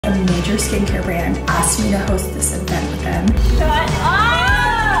a major skincare brand asked me to host this event with them. Shut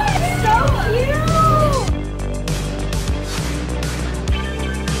up! So cute!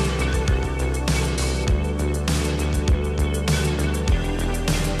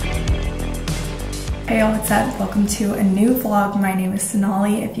 Hey y'all, what's up? Welcome to a new vlog. My name is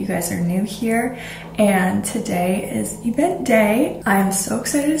Sonali if you guys are new here, and today is event day. I'm so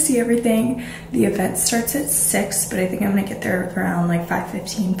excited to see everything. The event starts at 6, but I think I'm gonna get there around like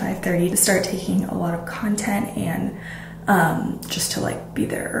 5:15, 5:30 to start taking a lot of content and just to like be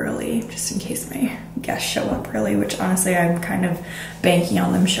there early, just in case my guests show up early, which honestly I'm kind of banking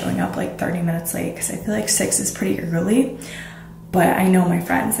on them showing up like 30 minutes late because I feel like 6 is pretty early, but I know my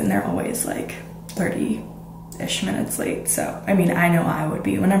friends and they're always like 30-ish minutes late. So, I mean, I know I would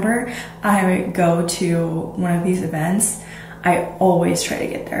be. Whenever I go to one of these events, I always try to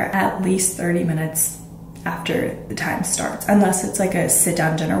get there at least 30 minutes after the time starts, unless it's like a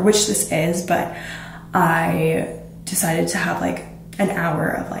sit-down dinner, which this is, but I decided to have like an hour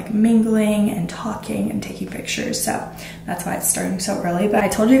of like mingling and talking and taking pictures, so that's why it's starting so early. But I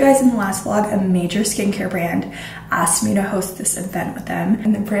told you guys in the last vlog, a major skincare brand asked me to host this event with them,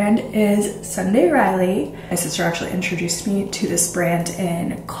 and the brand is Sunday Riley. My sister actually introduced me to this brand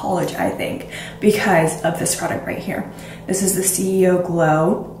in college, I think, because of this product right here. This is the CEO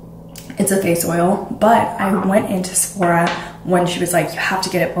Glow. It's a face oil, but I went into Sephora when she was like, you have to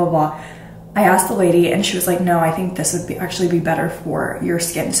get it, blah, blah. I asked the lady and she was like, no, I think this would actually be better for your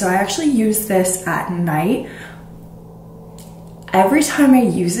skin. So I actually use this at night. Every time I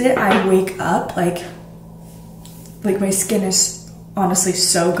use it, I wake up like my skin is honestly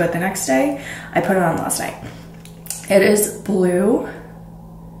so good the next day. I put it on last night. It is blue,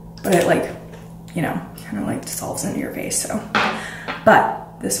 but it like, you know, kind of like dissolves into your face. So,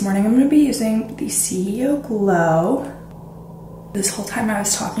 but this morning I'm gonna be using the CEO Glow. This whole time I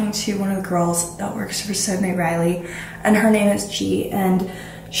was talking to one of the girls that works for Sunday Riley, and her name is G, and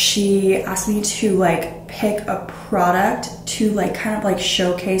she asked me to like pick a product to like kind of like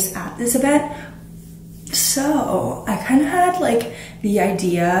showcase at this event. So I kind of had like the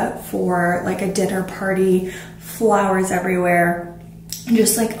idea for like a dinner party, flowers everywhere,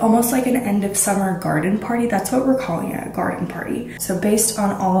 just like almost like an end of summer garden party. That's what we're calling it, a garden party. So based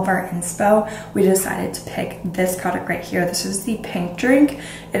on all of our inspo, we decided to pick this product right here. This is the pink drink.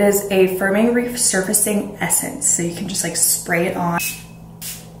 It is a firming resurfacing essence, so you can just like spray it on.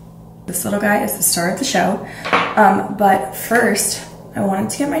 This little guy is the star of the show. But first I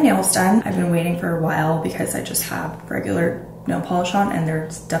wanted to get my nails done. I've been waiting for a while because I just have regular nail polish on and they're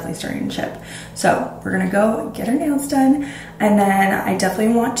definitely starting to chip. So we're gonna go get our nails done, and then I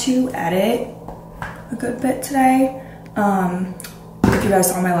definitely want to edit a good bit today. If you guys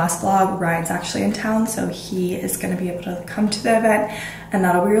saw my last vlog, Ryan's actually in town, so he is gonna be able to come to the event, and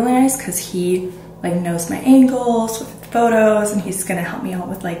that'll be really nice because he like knows my angles with photos, and he's gonna help me out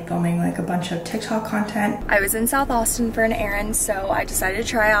with like filming like a bunch of TikTok content. I was in South Austin for an errand, so I decided to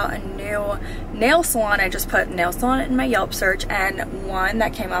try out a new nail salon. I just put nail salon in my Yelp search, and one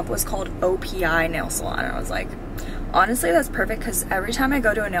that came up was called OPI Nail Salon, and I was like, honestly, that's perfect because every time I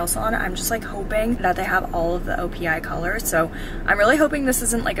go to a nail salon, I'm just like hoping that they have all of the OPI colors. So I'm really hoping this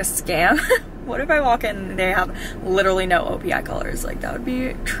isn't like a scam. What if I walk in and they have literally no OPI colors? Like, that would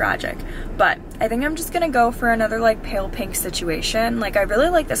be tragic. But I think I'm just gonna go for another like pale pink situation. Like, I really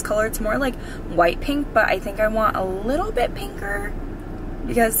like this color. It's more like white pink, but I think I want a little bit pinker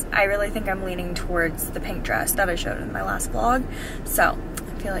because I really think I'm leaning towards the pink dress that I showed in my last vlog. So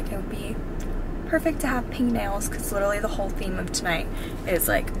I feel like it would be perfect to have pink nails because literally the whole theme of tonight is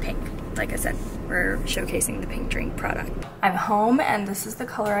like pink. Like I said, we're showcasing the pink drink product. I'm home and this is the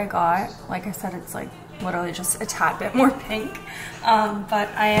color I got. Like I said, it's like literally just a tad bit more pink. But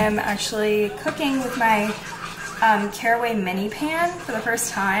I am actually cooking with my Caraway mini pan for the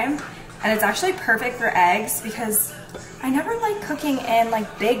first time. And it's actually perfect for eggs because I never like cooking in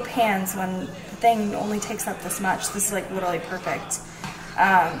like big pans when the thing only takes up this much. This is like literally perfect.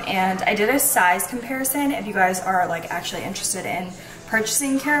 And I did a size comparison. If you guys are like actually interested in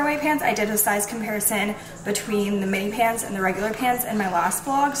purchasing Caraway pans, I did a size comparison between the mini pans and the regular pans in my last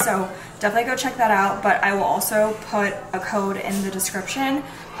vlog, so definitely go check that out. But I will also put a code in the description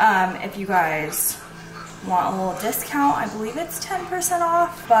if you guys want a little discount. I believe it's 10%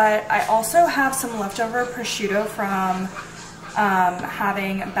 off. But I also have some leftover prosciutto from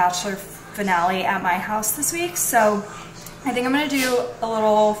having bachelor finale at my house this week, so I think I'm gonna do a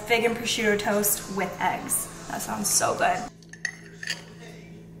little fig and prosciutto toast with eggs. That sounds so good.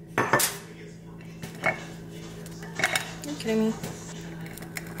 Are you kidding me?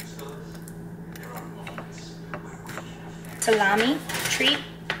 Salami treat.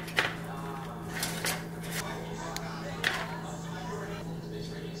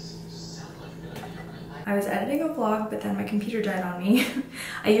 I was editing a vlog, but then my computer died on me.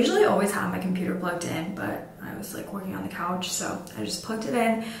 I usually always have my computer plugged in, but I was like working on the couch, so I just plugged it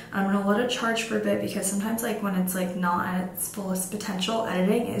in. I'm gonna let it charge for a bit because sometimes like when it's like not at its fullest potential,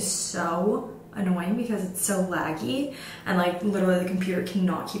 editing is so annoying because it's so laggy and like literally the computer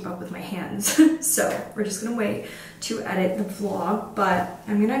cannot keep up with my hands. So we're just gonna wait to edit the vlog, but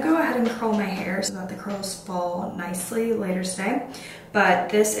I'm gonna go ahead and curl my hair so that the curls fall nicely later today. But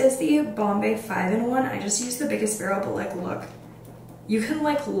this is the Bombay 5-in-1. I just used the biggest barrel, but like look, you can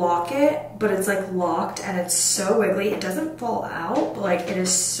like lock it, but it's like locked and it's so wiggly. It doesn't fall out, but like it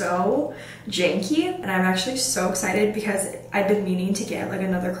is so janky. And I'm actually so excited because I've been meaning to get like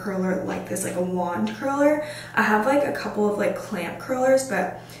another curler like this, like a wand curler. I have like a couple of like clamp curlers,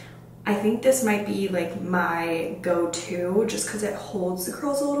 but I think this might be like my go-to just because it holds the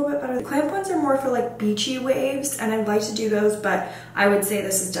curls a little bit better. The clamp ones are more for like beachy waves and I'd like to do those, but I would say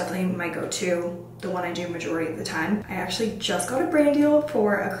this is definitely my go-to, the one I do majority of the time. I actually just got a brand deal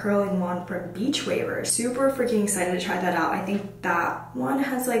for a curling wand from Beach Wavers. Super freaking excited to try that out. I think that one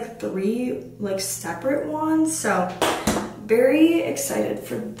has like 3 like separate wands, so very excited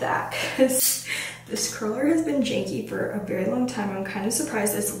for that because this curler has been janky for a very long time. I'm kind of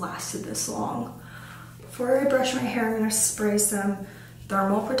surprised it's lasted this long. Before I brush my hair, I'm gonna spray some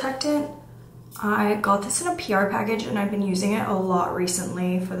thermal protectant. I got this in a PR package and I've been using it a lot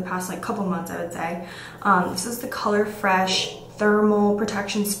recently for the past like couple months, I would say. This is the Color Fresh Thermal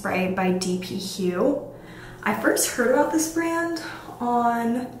Protection Spray by DP Hue. I first heard about this brand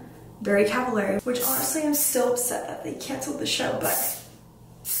on Very Cavallari, which honestly I'm still upset that they canceled the show, but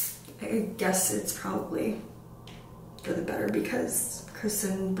I guess it's probably for the better because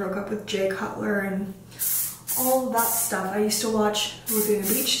Kristen broke up with Jay Cutler and all of that stuff. I used to watch Laguna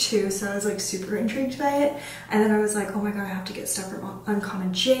Beach too, so I was like super intrigued by it. And then I was like, oh my god, I have to get stuff from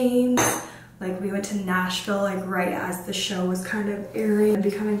Uncommon James. Like we went to Nashville like right as the show was kind of airing and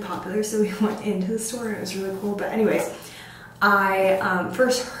becoming popular, so we went into the store and it was really cool. But anyways, I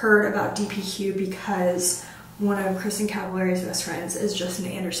first heard about DP Hue because one of Kristen Cavallari's best friends is Justin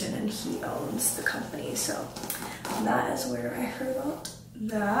Anderson and he owns the company, so that is where I heard about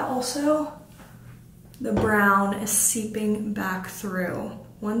that. Also, the brown is seeping back through.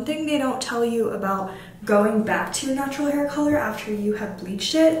 One thing they don't tell you about going back to your natural hair color after you have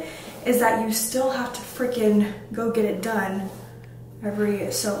bleached it is that you still have to freaking go get it done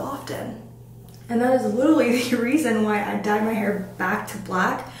every so often. And that is literally the reason why I dyed my hair back to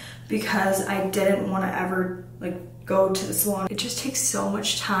black, because I didn't want to ever like go to the salon. It just takes so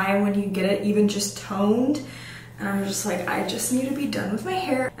much time when you get it even just toned, and I was just like, I just need to be done with my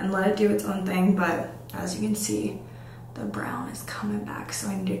hair and let it do its own thing. But as you can see, the brown is coming back, so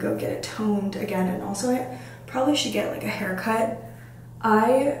I need to go get it toned again. And also I probably should get like a haircut.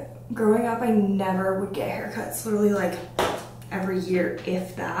 Growing up, I never would get haircuts, literally like every year,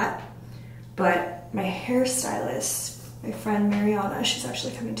 if that. But my hairstylist, my friend Mariana, she's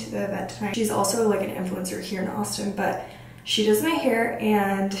actually coming to the event tonight. She's also like an influencer here in Austin, but she does my hair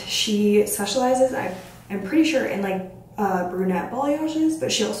and she specializes, I'm pretty sure, in like brunette balayages,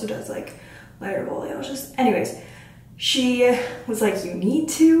 but she also does like lighter balayages. Anyways, she was like, you need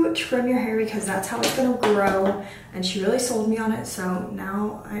to trim your hair because that's how it's gonna grow, and she really sold me on it. So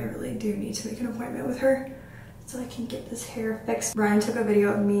now I really do need to make an appointment with her so I can get this hair fixed. Ryan took a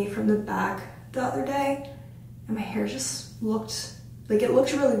video of me from the back the other day and my hair just looked like, it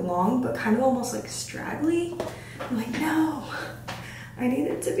looked really long but kind of almost like straggly. I'm like, no, I need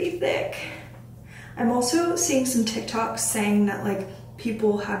it to be thick. I'm also seeing some TikToks saying that like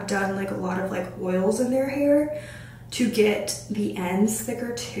people have done like a lot of like oils in their hair to get the ends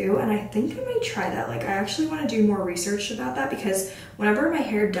thicker too, and I think I might try that. Like I actually want to do more research about that because whenever my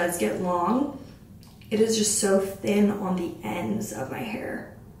hair does get long, it is just so thin on the ends of my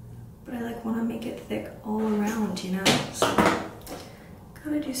hair. But I like want to make it thick all around, you know? So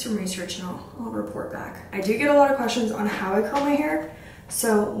gotta do some research and I'll report back. I do get a lot of questions on how I curl my hair.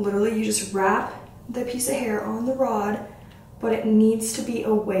 So literally you just wrap the piece of hair on the rod, but it needs to be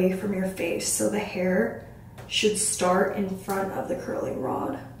away from your face. So the hair should start in front of the curling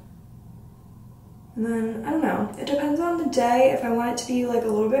rod. And then, I don't know, it depends on the day. If I want it to be like a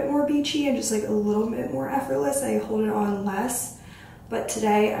little bit more beachy and just like a little bit more effortless, I hold it on less. But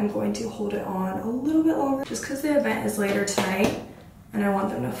today I'm going to hold it on a little bit longer just because the event is later tonight and I want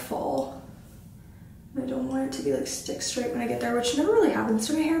them to fall. I don't want it to be like stick straight when I get there, which never really happens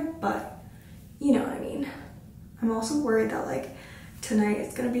to my hair, but you know what I mean. I'm also worried that like tonight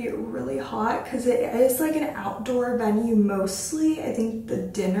it's gonna be really hot because it is like an outdoor venue mostly. I think the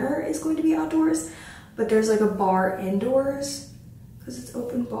dinner is going to be outdoors, but there's like a bar indoors because because it's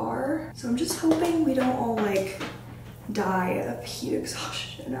open bar. So I'm just hoping we don't all like die of heat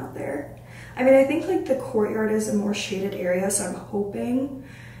exhaustion out there. I mean, I think like the courtyard is a more shaded area, so I'm hoping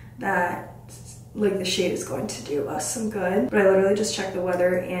that like the shade is going to do us some good. But I literally just checked the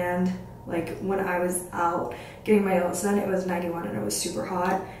weather, and like when I was out getting my nails done, it was 91 and it was super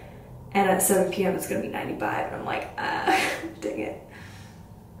hot. And at 7 p.m. it's gonna be 95, and I'm like, dang it.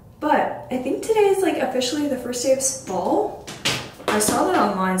 But I think today is like officially the first day of fall. I saw that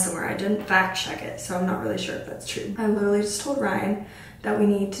online somewhere. I didn't fact check it, so I'm not really sure if that's true. I literally just told Ryan that we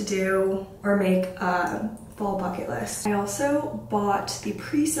need to do or make a fall bucket list. I also bought the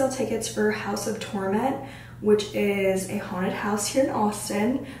pre-sale tickets for House of Torment, which is a haunted house here in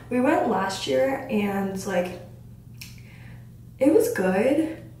Austin. We went last year and like, it was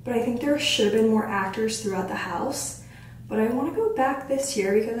good, but I think there should have been more actors throughout the house. But I want to go back this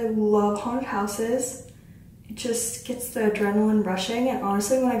year because I love haunted houses. It just gets the adrenaline rushing, and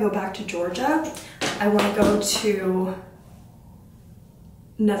honestly, when I go back to Georgia, I want to go to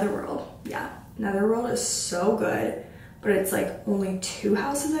Netherworld. Yeah, Netherworld is so good, but it's like only 2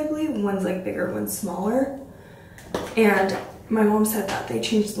 houses, I believe. One's like bigger, one's smaller. And my mom said that they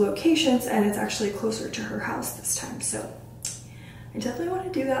changed the locations and it's actually closer to her house this time. So I definitely want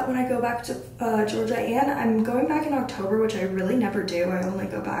to do that when I go back to Georgia, and I'm going back in October, which I really never do. I only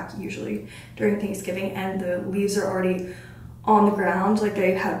go back usually during Thanksgiving, and the leaves are already on the ground, like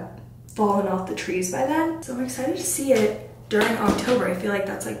they have fallen off the trees by then. So I'm excited to see it during October. I feel like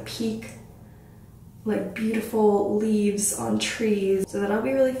that's like peak, like beautiful leaves on trees. So that'll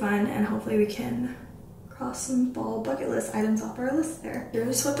be really fun, and hopefully we can cross some fall bucket list items off our list there.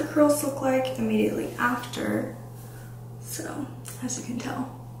 Here's what the curls look like immediately after. So, as you can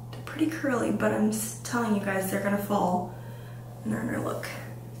tell, they're pretty curly, but I'm just telling you guys they're gonna fall and they're gonna look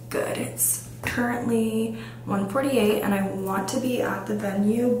good. It's currently 1:48 and I want to be at the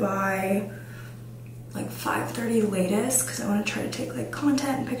venue by like 5:30 latest because I want to try to take like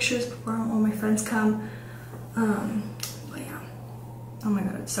content and pictures before all my friends come. But yeah, oh my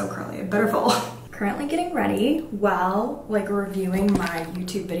god, it's so curly, it better fall. Currently getting ready while like reviewing my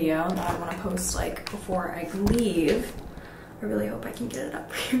YouTube video that I want to post like before I leave. I really hope I can get it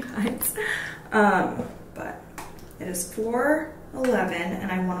up for you guys. But it is 4:11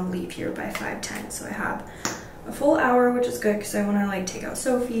 and I want to leave here by 5:10, so I have a full hour, which is good because I want to like take out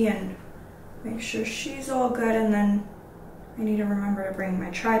Sophie and make sure she's all good, and then I need to remember to bring my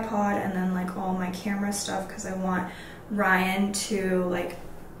tripod and then like all my camera stuff because I want Ryan to like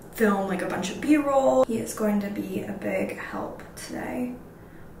film like a bunch of B-roll. He is going to be a big help today,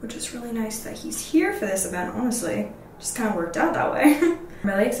 which is really nice that he's here for this event, honestly. Just kind of worked out that way. I'm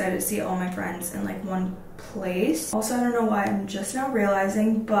really excited to see all my friends in like one place. Also, I don't know why I'm just now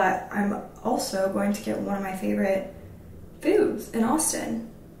realizing, but I'm also going to get one of my favorite foods in Austin.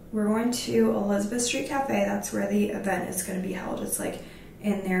 We're going to Elizabeth Street Cafe. That's where the event is going to be held. It's like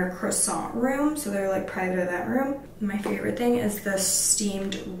in their croissant room, so they're like private event room. My favorite thing is the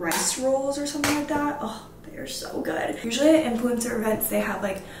steamed rice rolls or something like that. Oh, they are so good. Usually at influencer events, they have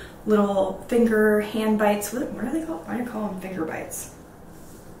like little finger hand bites. What are they called? Why do you call them finger bites?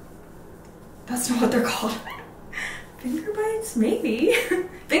 That's not what they're called. Finger bites? Maybe.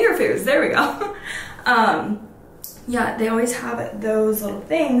 Finger foods, there we go. Yeah, they always have those little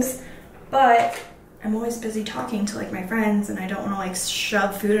things, but I'm always busy talking to like my friends and I don't want to like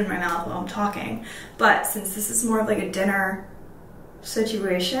shove food in my mouth while I'm talking. But since this is more of like a dinner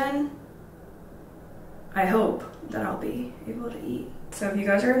situation, I hope that I'll be able to eat. So if you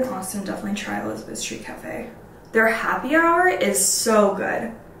guys are in Austin, definitely try Elizabeth Street Cafe. Their happy hour is so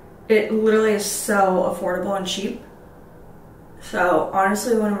good. It literally is so affordable and cheap. So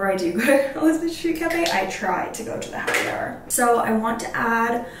honestly, whenever I do go to Elizabeth Street Cafe, I try to go to the happy hour. So I want to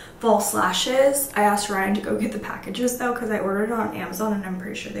add false lashes. I asked Ryan to go get the packages though, because I ordered it on Amazon and I'm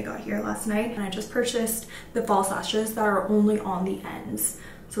pretty sure they got here last night. And I just purchased the false lashes that are only on the ends.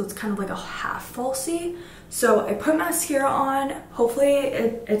 So it's kind of like a half falsie. So I put mascara on. Hopefully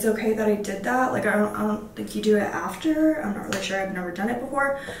it's okay that I did that. Like I don't think you do it after. I'm not really sure, I've never done it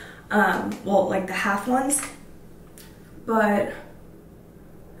before. Well, like the half ones. But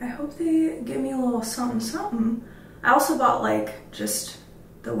I hope they give me a little something something. I also bought like just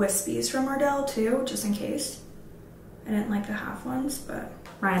the wispies from Ardell too, just in case. I didn't like the half ones, but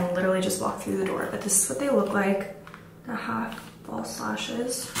Ryan literally just walked through the door. But this is what they look like, the half false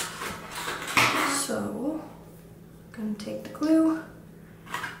lashes. So I'm gonna take the glue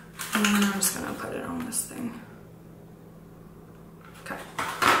and I'm just gonna put it on this thing. Okay.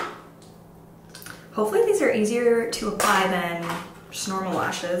 Hopefully these are easier to apply than just normal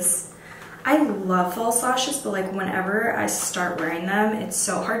lashes. I love false lashes, but like whenever I start wearing them, it's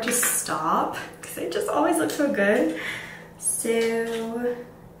so hard to stop because they just always look so good. So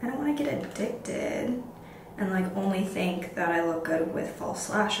I don't want to get addicted and like only think that I look good with false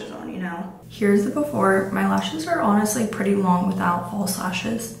lashes on, you know? Here's the before. My lashes are honestly pretty long without false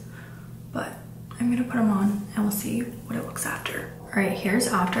lashes, but I'm gonna put them on and we'll see what it looks after. All right, here's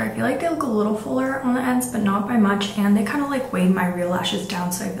after. I feel like they look a little fuller on the ends, but not by much, and they kind of like weigh my real lashes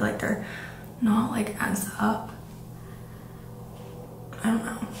down, so I feel like they're not like as up. I don't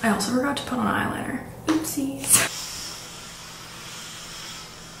know. I also forgot to put on eyeliner. Oopsies.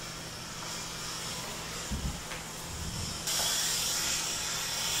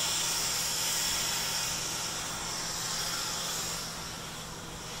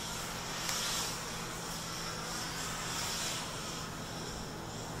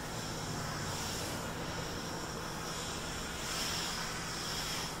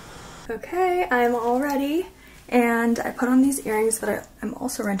 Okay, I'm all ready, and I put on these earrings that I'm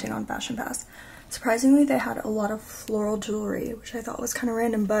also renting on Fashion Pass. Surprisingly, they had a lot of floral jewelry, which I thought was kind of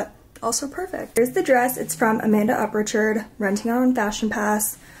random, but also perfect. Here's the dress. It's from Amanda Uprichard, renting on Fashion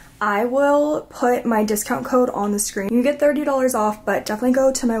Pass. I will put my discount code on the screen. You can get $30 off, but definitely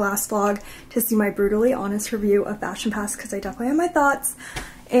go to my last vlog to see my brutally honest review of Fashion Pass, because I definitely have my thoughts.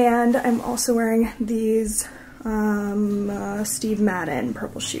 And I'm also wearing these Steve Madden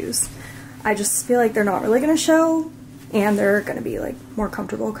purple shoes. I just feel like they're not really gonna show, and they're gonna be like more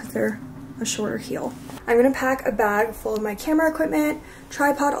comfortable because they're a shorter heel. I'm gonna pack a bag full of my camera equipment,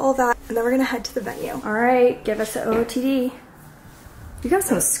 tripod, all that, and then we're gonna head to the venue. All right, give us the OOTD. You got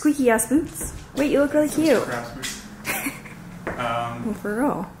some squeaky ass boots. Wait, you look really cute. Well, for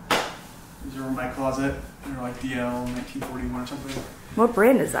real. These are in my closet. They're like DL 1941 or something. What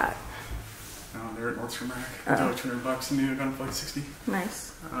brand is that? They're at Nordstrom Rack. They're like $200 new. I got them for like 60.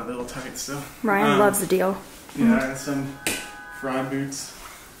 Nice. They're a little tight still. Ryan loves a deal. Yeah, I got some fried boots.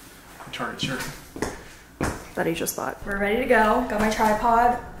 A Target shirt. That he just bought. We're ready to go. Got my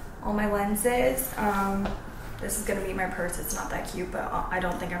tripod, all my lenses. This is gonna be my purse. It's not that cute, but I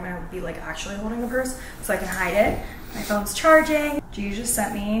don't think I'm gonna be like actually holding a purse, so I can hide it. My phone's charging. G just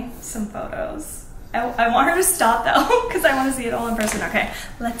sent me some photos. I want her to stop though, because I want to see it all in person. Okay,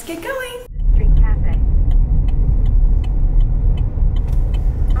 let's get going. Street Cafe.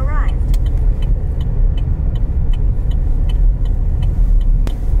 Arrived.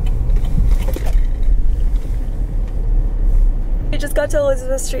 We just got to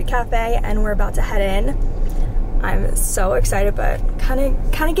Elizabeth Street Cafe and we're about to head in. I'm so excited, but kind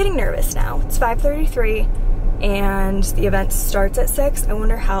of getting nervous now. It's 5:33 and the event starts at 6. I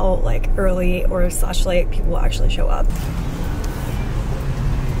wonder how like early or slash late people will actually show up.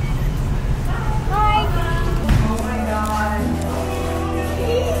 Hi. Oh my god.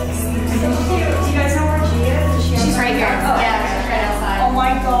 So cute. Do you guys know where she is? She's right here. Oh. Yeah, she's right outside. Oh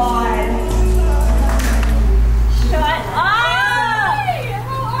my god. Shut up!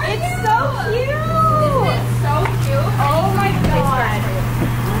 It's so cute! Isn't it so cute? Oh my god.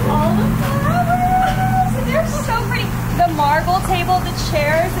 All the flowers! And they're so pretty. The marble table, the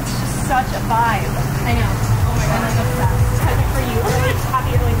chairs, it's just such a vibe. I know. Oh my god, I'm obsessed. Present for you.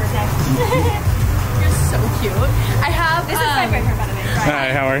 Happy early birthday. You're so cute. I have this is my boyfriend, by the way. Ryan.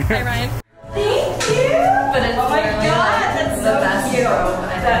 Hi, how are you? Hi, Ryan. Thank you! But it's oh my literally god, like that's the so best cute. robe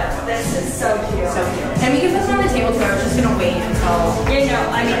ever. This is so cute. So cute. And we can put them on the table too. I was just gonna wait until. Yeah,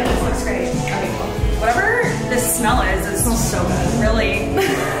 no, I mean, this looks great. Okay, cool. Whatever this smell is, it smells so good. Really,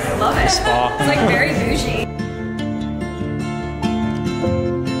 I love it. Spa. It's like very bougie.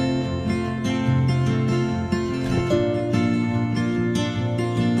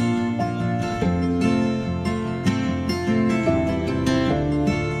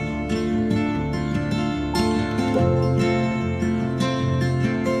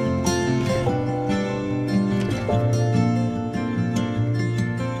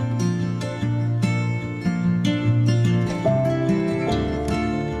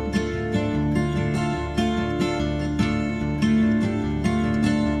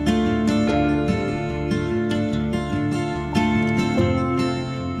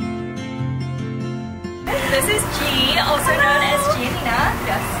 This is G, also known as Gianina.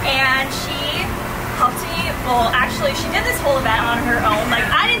 Yes. And she helped me, well actually she did this whole event on her own. Like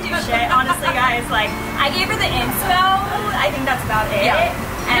I didn't do shit, honestly guys. Like I gave her the inspo, I think that's about it. Yeah.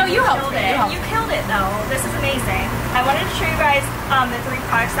 And No, you helped it. me. You killed it though. This is amazing. I wanted to show you guys the 3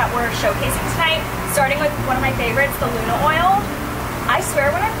 products that we're showcasing tonight, starting with one of my favorites, the Luna Oil. I swear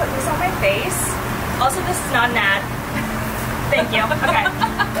when I put this on my face, also this is not an ad. Thank you. Okay.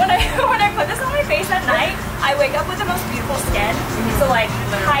 When I put this on my face at night, I wake up with the most beautiful skin. So like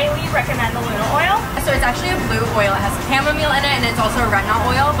highly recommend the Luna oil? So it's actually a blue oil. It has chamomile in it, and it's also a retinol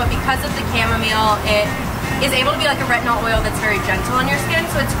oil, but because of the chamomile, it is able to be like a retinol oil that's very gentle on your skin,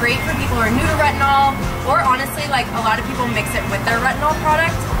 so it's great for people who are new to retinol, or honestly, like a lot of people mix it with their retinol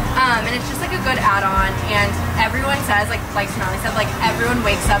product, and it's just like a good add-on, and everyone says, like Sonali said, like everyone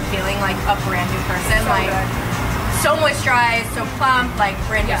wakes up feeling like a brand new person, so moisturized, so plump, like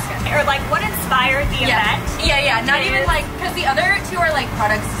brand new skin. Or like what inspired the event? Yeah, not even like, because the other two are like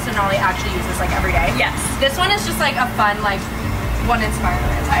products Sonali actually uses like every day. Yes. This one is just like a fun, like, one inspired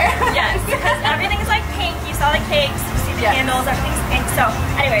the entire. Yes, because everything's like pink. You saw the cakes, you see the candles, everything's pink. So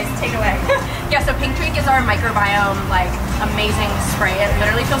anyways, take it away. Yeah, so Pink Tweak is our microbiome, like, amazing spray. It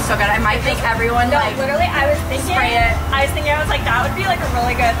literally feels so good. I might make everyone, like, literally, I was thinking, spray it. I was like, that would be like a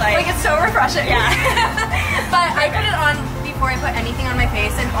really good, like it's so refreshing. Yeah. But I put it on before I put anything on my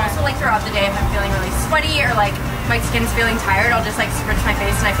face, and also like throughout the day if I'm feeling really sweaty or like my skin's feeling tired, I'll just like spritz my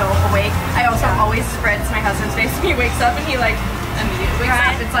face and I feel awake. I also always spritz my husband's face when he wakes up, and he like immediately wakes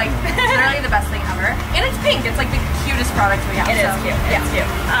up. It's like literally the best thing ever. And it's pink. It's like the cutest product we have. It is cute. It's cute.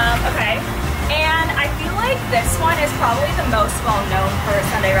 Okay. And I feel like this one is probably the most well known for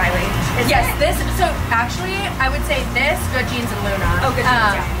Sunday Riley. Yes, this, so actually I would say this, Good Genes, and Luna. Oh, Good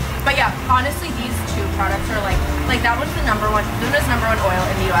Genes, yeah. But yeah, honestly these two products are like that one's the #1, Luna's #1 oil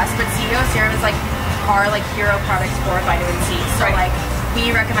in the US, but CEO Serum is like our like hero products for vitamin C. So like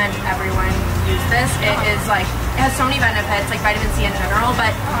we recommend everyone use this. It is like, it has so many benefits, like vitamin C in general,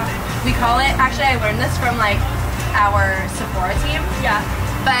 but we call it, actually I learned this from like our Sephora team. Yeah.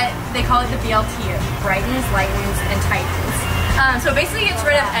 But they call it the BLT, brightens, lightens, and tightens. So basically it gets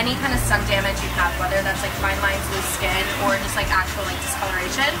rid of any kind of sun damage you have, whether that's like fine lines, loose skin, or just like actual like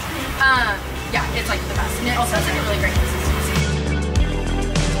discoloration. Yeah, it's like the best. And it also has like a really great consistency.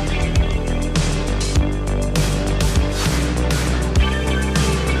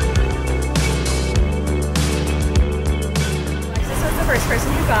 First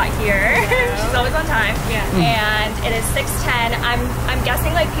person who got here. She's always on time. Yeah. And it is 6:10. I'm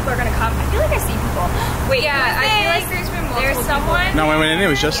guessing like people are gonna come. I feel like I see people. Wait, yeah, I feel like there's been multiple. There's someone. No, I went in.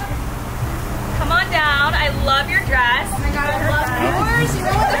 It was just. Come on down. I love your dress. Oh my god, I love yours. You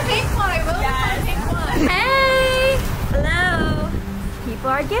wrote the pink one. I wrote the pink one. Hey. Hello. People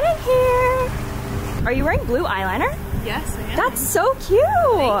are getting here. Are you wearing blue eyeliner? Yes, I am. That's so cute.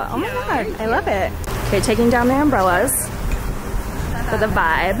 Oh my god, I love it. Okay, taking down the umbrellas. For the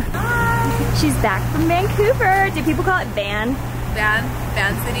vibe. Hi. She's back from Vancouver. Do people call it Van?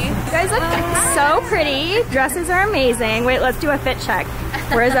 Van City. You guys look so pretty. Dresses are amazing. Wait, let's do a fit check.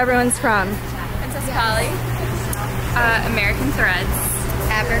 Where is everyone's from? Princess Polly. American Threads.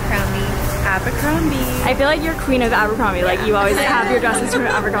 Abercrombie. I feel like you're queen of Abercrombie. Like you always have your dresses from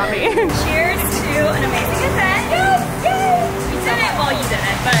Abercrombie. Cheers to an amazing event. Yay! We did it. Well, you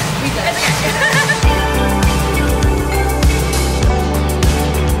didn't, but we did. It's okay.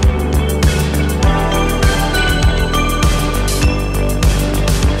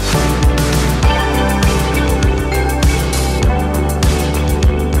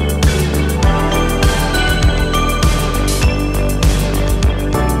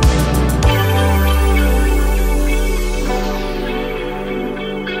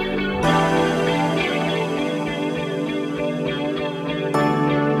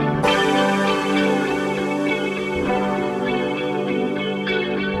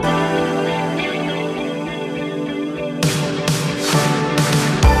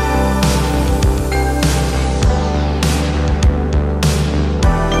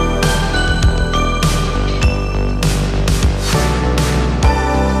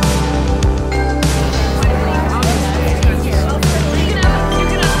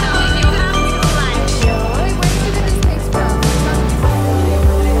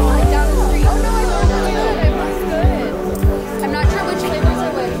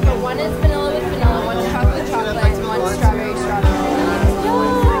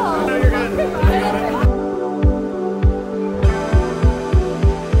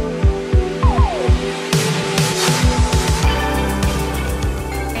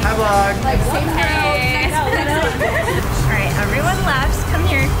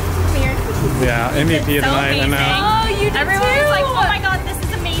 Yeah, MVP tonight. I know. Oh, you did Everyone's like, oh my god, this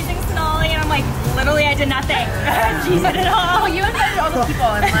is amazing, Sonali. And I'm like, literally, I did nothing. She did it all. Well, you invited all the people,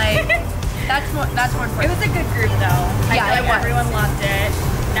 and like, that's more important. It was a good group, though. Yeah, I feel like everyone loved it.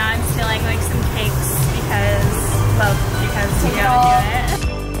 Now I'm stealing like some cakes because you gotta do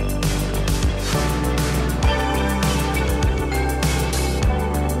it.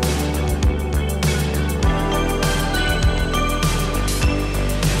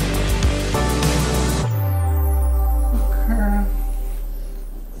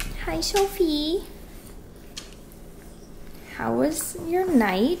 Hi, Sophie. How was your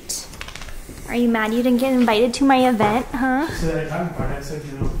night? Are you mad you didn't get invited to my event, huh? I said,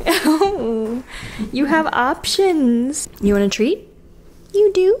 you know. Oh, you have options. You want a treat?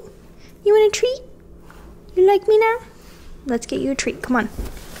 You do? You want a treat? You like me now? Let's get you a treat. Come on.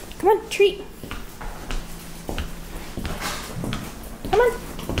 Come on, treat. Come on.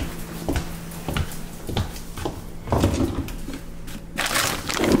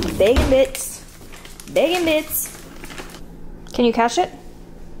 Bacon bits. Bacon bits. Can you catch it?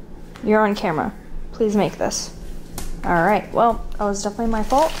 You're on camera. Please make this. All right, well, that was definitely my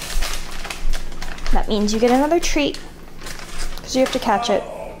fault. That means you get another treat because you have to catch it.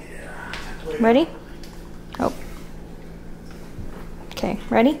 Ready? Oh. Okay,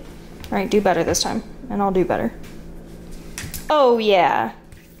 ready? All right, do better this time, and I'll do better. Oh, yeah.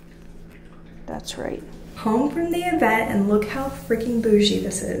 That's right. Home from the event, and look how freaking bougie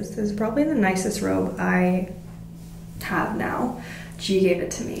this is. This is probably the nicest robe I have now. G gave it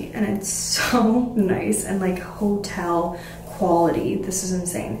to me, and it's so nice and like hotel quality. This is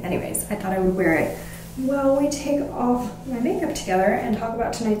insane. Anyways, I thought I would wear it while we take off my makeup together and talk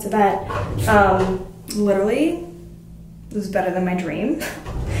about tonight's event. Literally, it was better than my dream.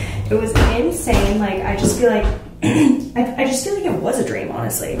 It was insane. Like, I just feel like I just feel like it was a dream,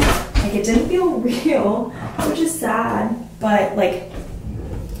 honestly. Like, it didn't feel real, which is sad, but like,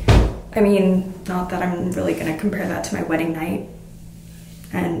 I mean, not that I'm really gonna compare that to my wedding night,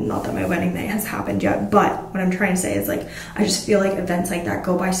 and not that my wedding night has happened yet, but what I'm trying to say is, like, I just feel like events like that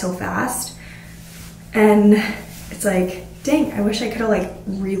go by so fast, and it's like, dang, I wish I could have like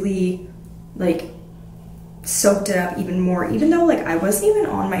really like soaked it up even more, even though like I wasn't even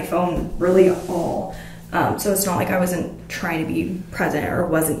on my phone really at all. So it's not like I wasn't trying to be present or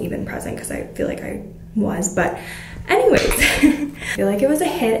wasn't even present, because I feel like I was. But anyways, I feel like it was a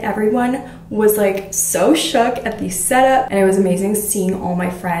hit. Everyone was like so shook at the setup, and it was amazing seeing all my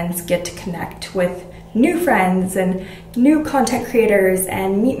friends get to connect with new friends and new content creators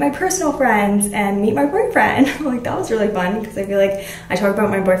and meet my personal friends and meet my boyfriend. Like, that was really fun, because I feel like I talk about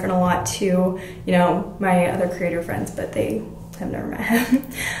my boyfriend a lot to, you know, my other creator friends, but they have never met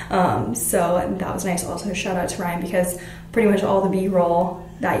him. So that was nice. Also, shout out to Ryan, because pretty much all the B-roll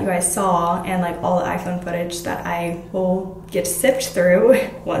that you guys saw and like all the iPhone footage that I will get to sift through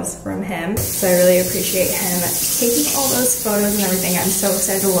was from him. So I really appreciate him taking all those photos and everything. I'm so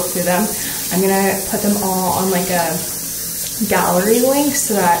excited to look through them. I'm gonna put them all on like a gallery link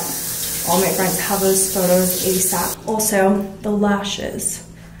so that all my friends have those photos ASAP. Also, the lashes.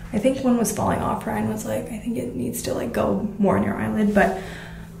 I think one was falling off. Ryan was like, I think it needs to like go more on your eyelid, but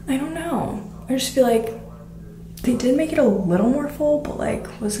I don't know. I just feel like they did make it a little more full, but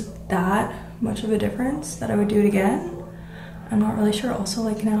like, was it that much of a difference that I would do it again? I'm not really sure. Also,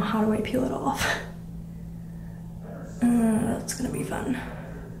 like, now how do I peel it off? That's gonna be fun.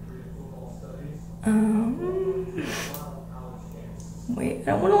 Wait, I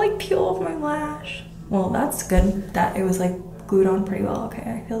don't want to like peel off my lash. Well, that's good that it was like glued on pretty well. Okay,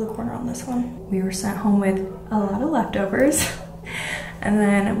 I feel the corner on this one. We were sent home with a lot of leftovers. And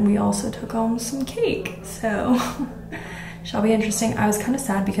then we also took home some cake, so shall be interesting. I was kind of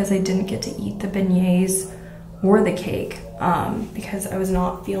sad because I didn't get to eat the beignets or the cake, because I was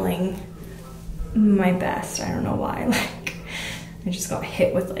not feeling my best. I don't know why. Like, I just got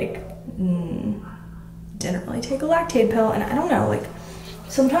hit with like, didn't really take a lactate pill, and I don't know, like,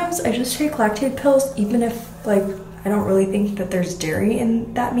 sometimes I just take lactate pills even if like I don't really think that there's dairy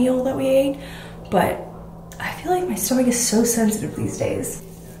in that meal that we ate, but I feel like my stomach is so sensitive these days.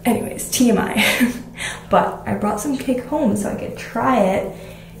 Anyways, TMI. But I brought some cake home so I could try it.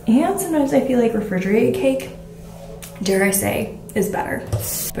 And sometimes I feel like refrigerated cake, dare I say, is better.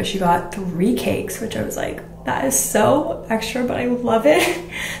 But she got 3 cakes, which I was like, that is so extra, but I love it.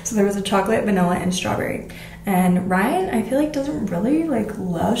 So there was a chocolate, vanilla, and strawberry. And Ryan, I feel like doesn't really like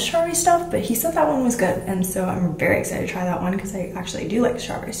love strawberry stuff, but he said that one was good. And so I'm very excited to try that one because I actually do like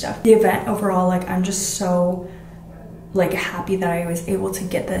strawberry stuff. The event overall, like, I'm just so like happy that I was able to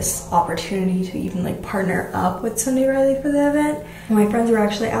get this opportunity to even like partner up with Sunday Riley for the event. And my friends were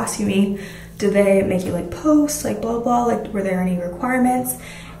actually asking me, did they make you like post, like blah blah, like were there any requirements?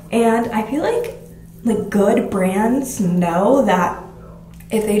 And I feel like good brands know that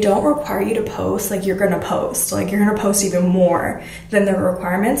if they don't require you to post, like, you're gonna post. Like, you're gonna post even more than the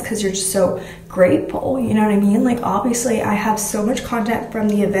requirements because you're just so grateful, you know what I mean? Like, obviously, I have so much content from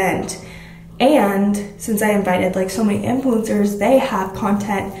the event, and since I invited, like, so many influencers, they have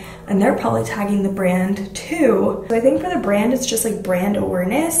content, and they're probably tagging the brand, too. So I think for the brand, it's just, like, brand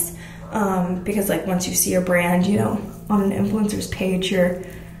awareness, because, like, once you see a brand, you know, on an influencer's page, you're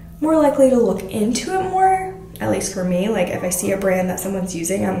more likely to look into it more, at least for me. Like if I see a brand that someone's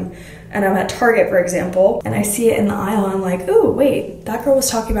using, and I'm at Target, for example, and I see it in the aisle, I'm like, oh wait, that girl was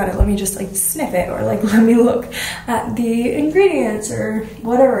talking about it, let me just like sniff it, or like let me look at the ingredients or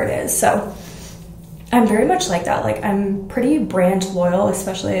whatever it is. So I'm very much like that. Like I'm pretty brand loyal,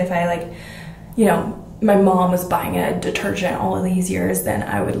 especially if I like, you know, my mom was buying a detergent all of these years, then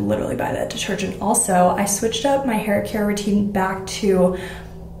I would literally buy that detergent. Also, I switched up my hair care routine back to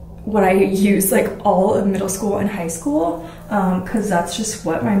what I used like all of middle school and high school, because that's just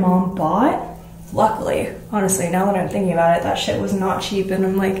what my mom bought. Luckily, honestly, now that I'm thinking about it, that shit was not cheap, and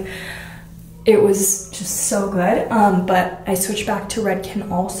I'm like, it was just so good. But I switched back to Redken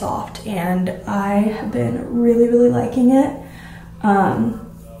All Soft, and I have been really, really liking it.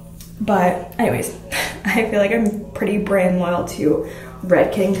 But anyways, I feel like I'm pretty brand loyal to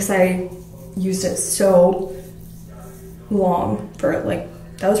Redken because I used it so long for like,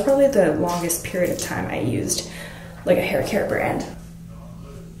 that was probably the longest period of time I used like a hair care brand.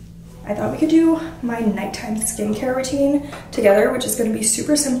 I thought we could do my nighttime skincare routine together, which is gonna be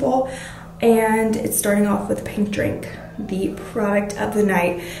super simple. And it's starting off with Pink Drink, the product of the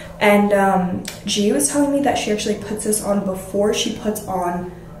night. And G was telling me that she actually puts this on before she puts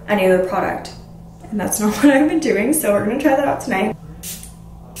on any other product. And that's not what I've been doing, so we're gonna try that out tonight.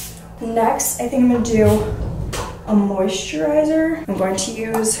 Next, I think I'm gonna do a moisturizer. I'm going to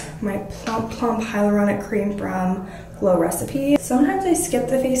use my Plump Plump Hyaluronic Cream from Glow Recipe. Sometimes I skip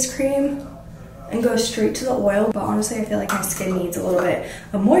the face cream and go straight to the oil, but honestly I feel like my skin needs a little bit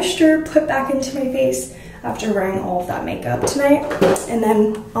of moisture put back into my face after wearing all of that makeup tonight. And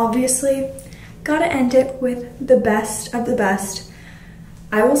then obviously gotta end it with the best of the best.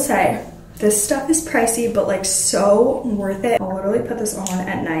 I will say this stuff is pricey, but like so worth it. I'll literally put this on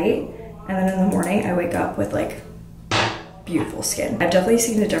at night, and then in the morning I wake up with like beautiful skin. I've definitely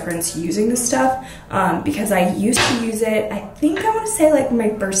seen a difference using this stuff because I used to use it, I think I want to say like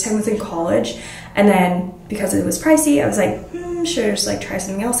my first time was in college, and then because it was pricey I was like, should I just like try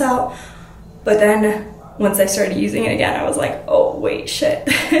something else out? But then once I started using it again, I was like, oh wait, shit,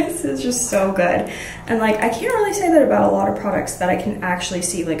 this is just so good. And like, I can't really say that about a lot of products that I can actually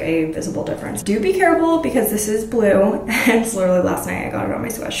see like a visible difference. Do be careful because this is blue, and it's literally last night I got it on my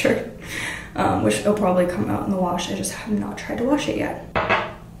sweatshirt, which will probably come out in the wash. I just have not tried to wash it yet.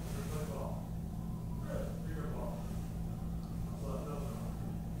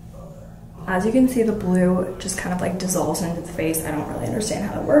 As you can see, the blue just kind of like dissolves into the face. I don't really understand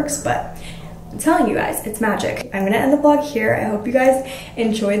how that works, but I'm telling you guys, it's magic. I'm gonna end the vlog here. I hope you guys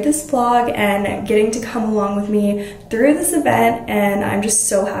enjoyed this vlog and getting to come along with me through this event, and I'm just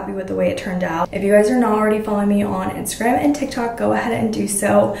so happy with the way it turned out. If you guys are not already following me on Instagram and TikTok, go ahead and do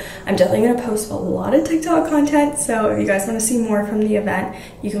so. I'm definitely gonna post a lot of TikTok content, so if you guys wanna see more from the event,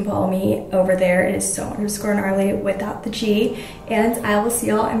 you can follow me over there. It is so_gnarly without the G, and I will see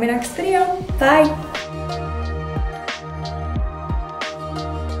y'all in my next video. Bye!